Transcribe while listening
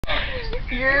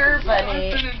You're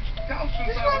funny.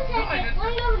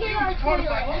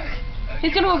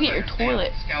 He's gonna go get your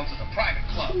toilet.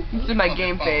 This is my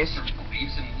game face.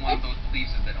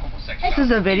 This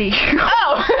is a video.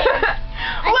 Oh!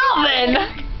 Well then!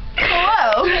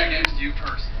 Hello!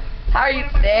 How are you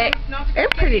today? They're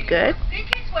pretty good.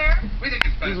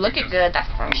 You looking good, that's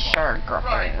for sure,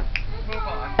 girlfriend.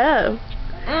 Oh.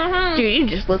 Mm-hmm. Dude, you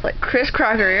just look like Chris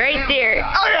Crocker right there.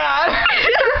 Oh yeah!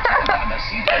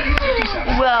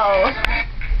 Well,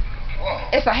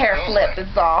 it's a hair flip,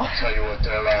 it's all.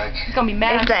 It's gonna be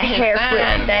mad. It's a hair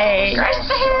flip day. It's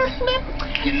a hair flip.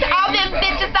 All them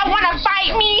bitches that wanna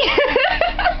fight me.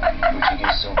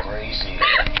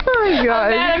 Oh my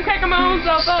god. I'm cracking my own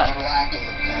self up.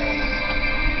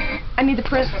 I need the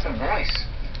prince.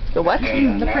 The what?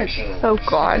 The prince. Oh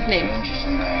god. His name.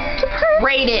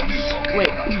 Rate it.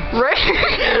 Wait.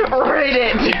 Rate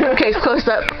it. Okay, close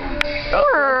up.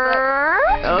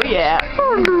 Oh yeah.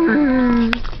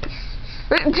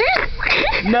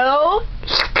 No,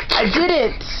 I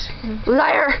didn't.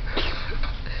 Liar.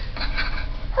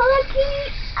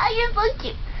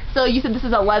 So you said this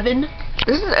is 11?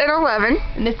 This is an 11.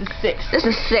 And this is 6. This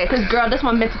is 6. Because girl, this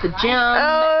one meant at the gym.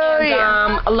 Oh, and,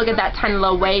 yeah. Look at that tiny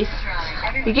little waist.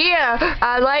 Yeah,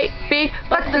 I like big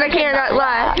butts and I cannot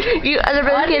lie. You other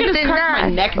brothers can't deny.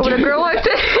 When a girl walks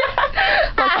in,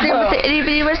 walks in with the itty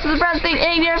bitty rest of the brown thing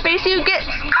in your face, you get.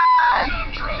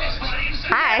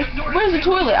 Hi. Where's the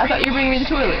toilet? I thought you were bringing me the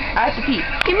toilet. I have to pee.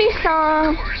 Give me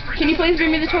some. Can you please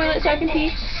bring me the toilet so I can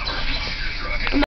pee?